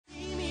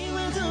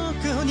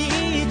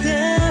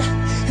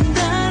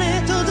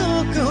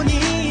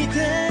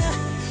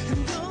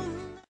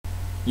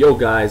Yo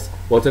guys,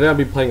 well today I'll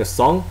be playing a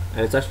song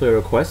and it's actually a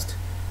request,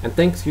 and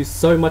thanks you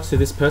so much to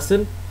this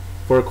person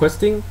for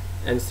requesting.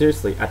 And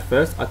seriously, at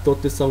first I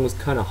thought this song was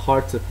kinda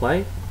hard to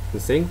play and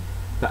sing,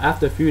 but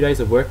after a few days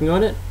of working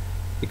on it,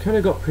 it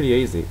kinda got pretty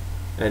easy.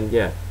 And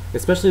yeah,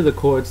 especially the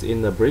chords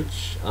in the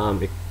bridge,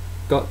 it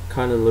got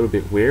kinda a little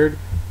bit weird,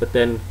 but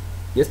then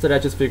yesterday I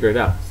just figured it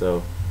out,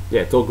 so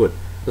yeah, it's all good.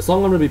 The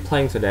song I'm going to be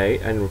playing today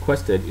and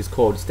requested is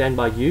called Stand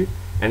By You,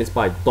 and it's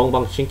by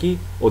Dongbang Shinki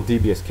or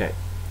DBSK.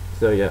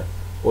 So yeah,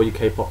 all you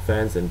K-pop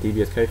fans and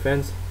DBSK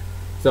fans.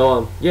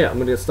 So yeah, I'm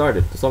going to get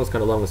started. The song's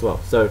kind of long as well.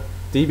 So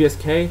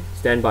DBSK,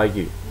 Stand By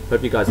You.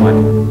 Hope you guys like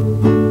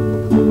it.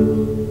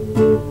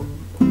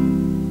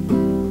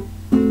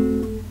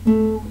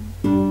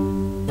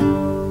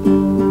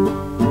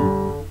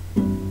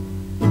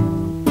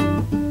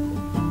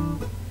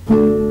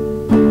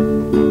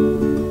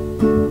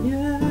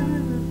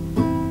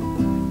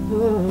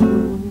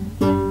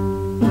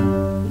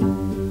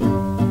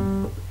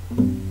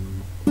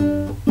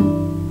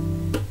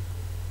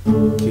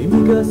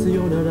 君がさ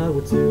よなら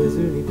を告げず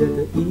に出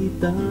てい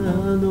たあ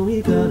の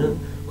日から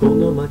こ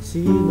の街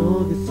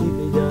の景色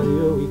や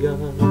匂いが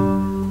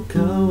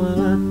変わ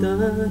った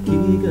気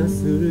が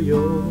するよ。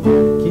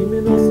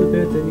君の全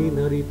てに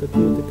なりたくて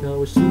交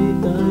わした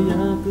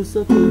約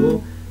束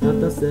を果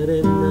たせ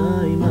れな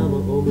いまま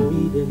思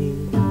い出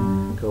に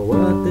変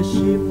わってし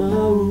ま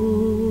う。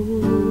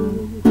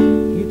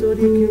一人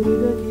きりで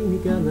君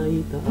が泣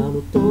いたあ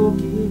の時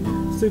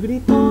すぐ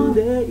に飛ん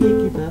でいけ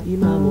ば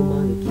今も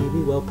まだ君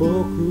は僕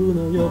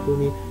の横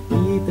に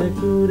いて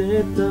く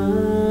れた。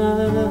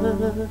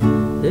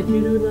でき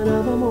るな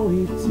らばもう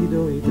一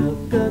度いた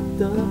かっ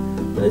た。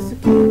大好きっ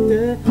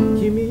て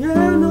君へ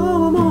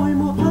の思い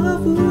も溢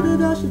れ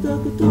出した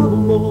こと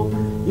も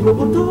今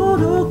も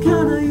届か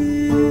ない。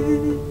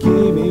君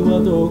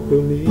はどこ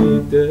に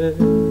いて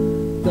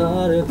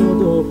誰と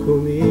どこ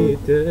にい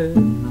て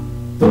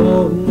ど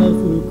んな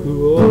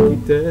服を着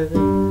て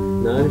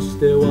何し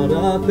て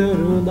笑ってる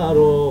んだ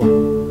ろう。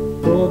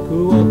僕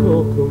は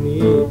ここに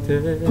いて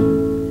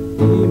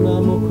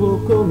今もこ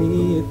こ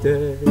にい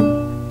て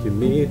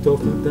君と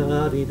二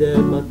人で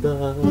ま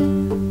た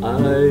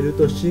会える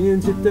と信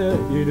じて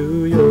い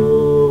るよ。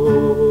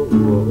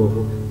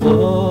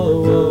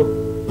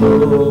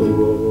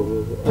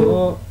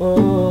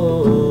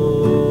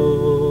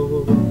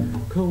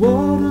変わ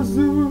らず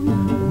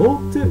持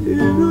っている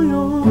よ。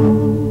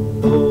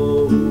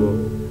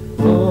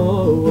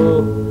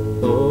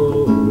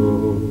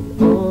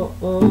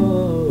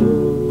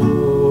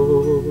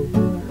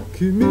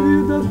君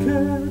だけ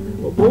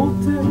思っ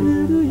てい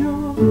るよ。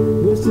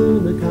結ん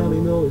だ髪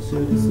の後ろ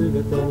姿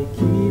に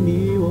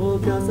君を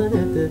重ね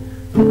て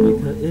振り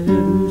返る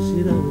知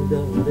らぬ誰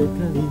か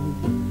に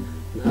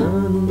何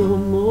度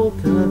もか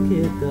け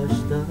出し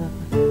た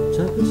着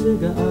信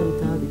がある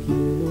たび君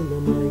の名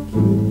前期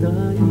待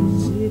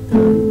した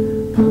り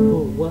過去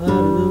悪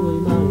い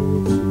毎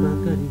日ば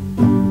かり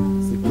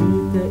過ぎ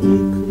てい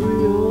く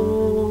よ。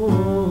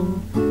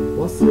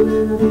忘れ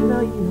られ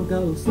ないのが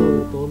嘘で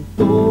本当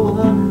は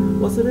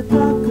忘れた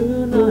く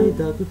ないだ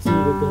靴ば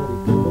か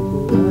りか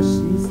僕らし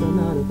さな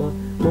らば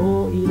も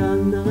ういら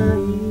ない。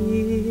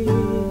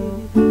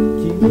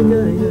君が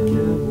いなきゃ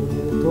もう二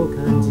度と感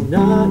じな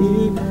い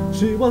幸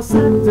せ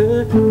って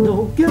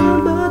どう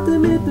頑張って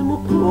みても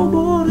こぼ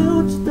れ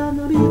落ちた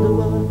涙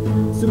は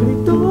すぐに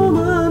止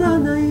まら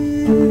ない。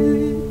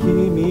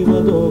君は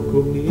どこ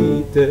に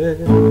いて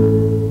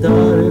誰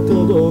と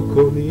どこ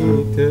に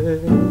いて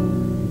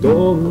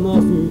どんな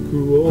服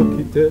を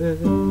着て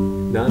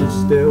何し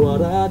て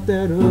笑って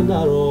るん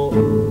だろう。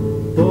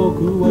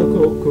僕はこ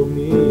こに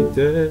いて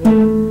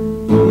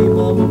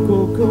今もこ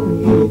こ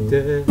にい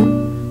て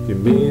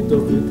君と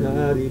二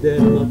人で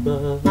また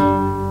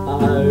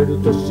会える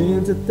と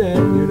信じてい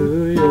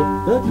るよ。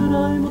だから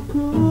今こ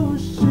う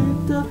し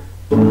た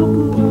僕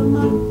はま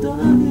た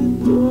一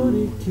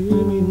人君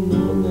の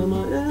名前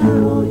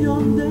を呼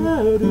んで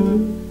る。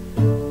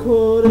こ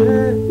れ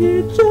以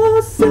上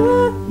さ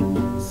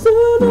そ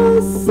の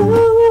差を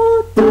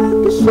抱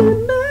きしめ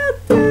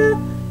て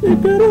い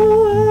くら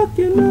明け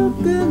なく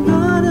な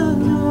ら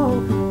の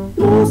も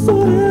うそ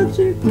れし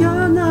か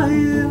ない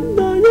んだ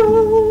よ。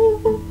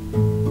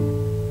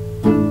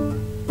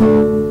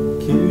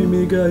君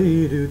がい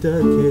るだ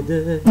けで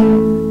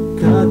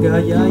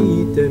輝い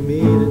て見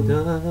れた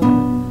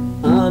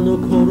あの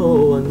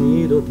頃は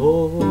二度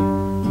と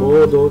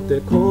戻っ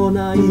てこ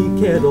ない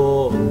け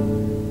ど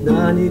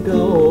何が起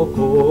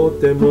こっ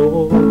て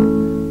も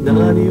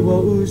何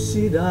を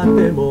失っ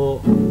て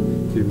も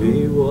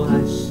君を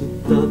愛し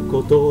た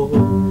こと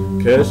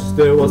決し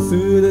て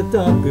忘れ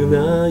たく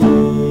ない。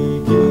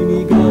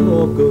君が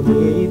どこ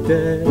にいて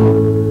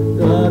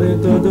誰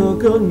とど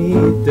こにい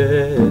て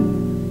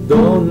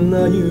どん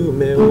な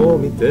夢を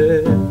見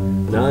て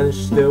何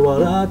して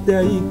笑っ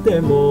てい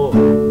ても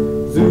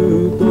ず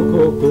っと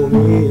ここ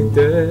にいて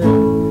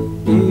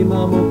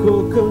今もこ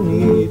こ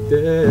にいて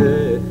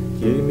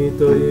君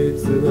とい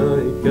つの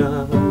日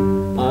か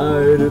会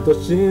えると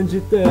信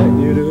じてい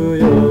る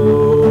よ。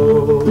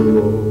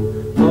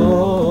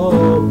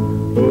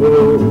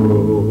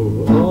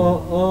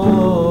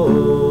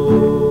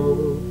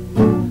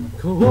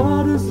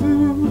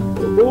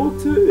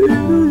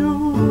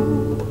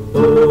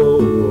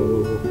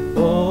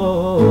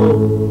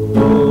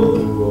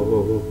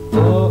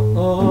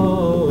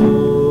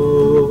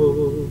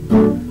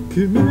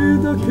君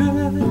だけ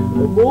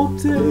思っ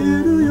ている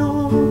よ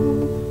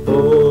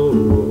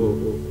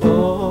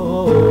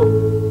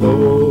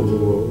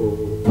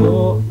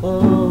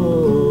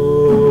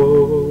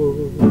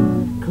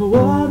変わ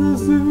ら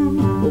ず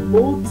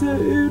思ってい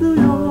る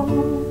よ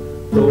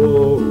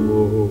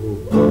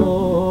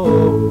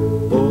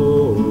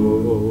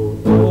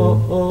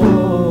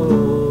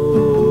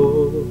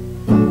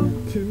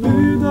君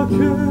だけ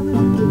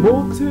思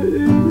ってい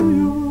る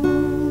よ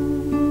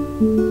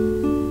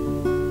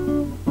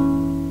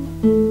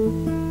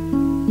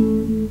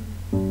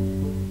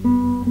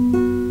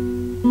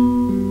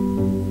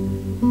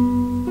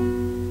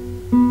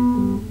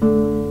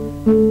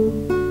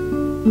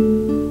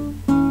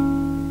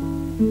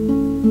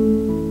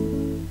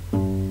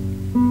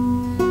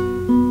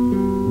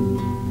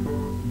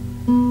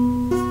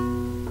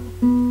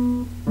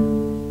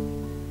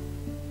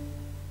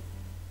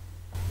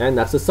And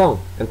that's the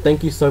song. And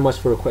thank you so much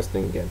for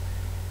requesting again.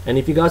 And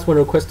if you guys want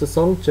to request a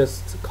song,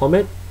 just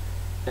comment.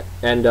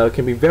 And it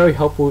can be very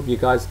helpful if you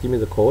guys give me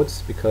the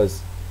chords,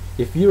 because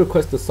if you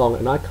request a song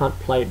and I can't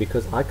play it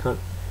because I can't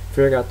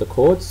figure out the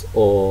chords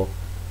or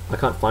I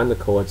can't find the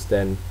chords,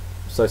 then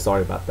I'm so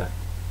sorry about that.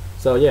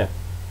 So yeah,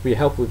 it'd be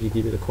helpful if you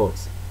give me the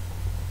chords.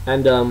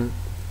 And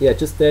yeah,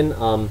 just then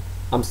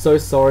I'm so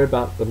sorry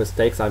about the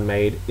mistakes I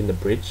made in the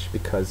bridge,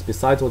 because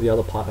besides all the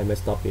other part I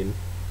messed up in,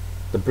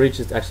 the bridge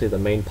is actually the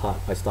main part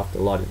I stuffed a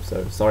lot in,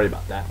 so sorry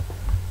about that.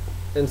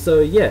 And so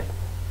yeah,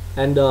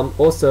 and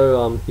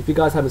also if you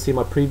guys haven't seen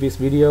my previous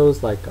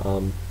videos, like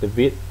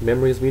the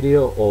memories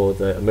video or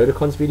the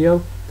emoticons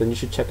video, then you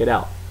should check it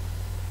out.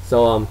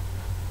 So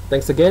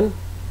thanks again,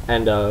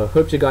 and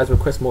hope you guys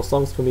request more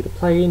songs for me to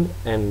play in,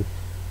 and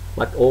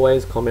like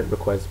always, comment,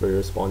 request,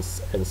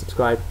 response, and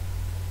subscribe.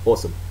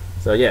 Awesome.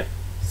 So yeah,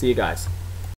 see you guys.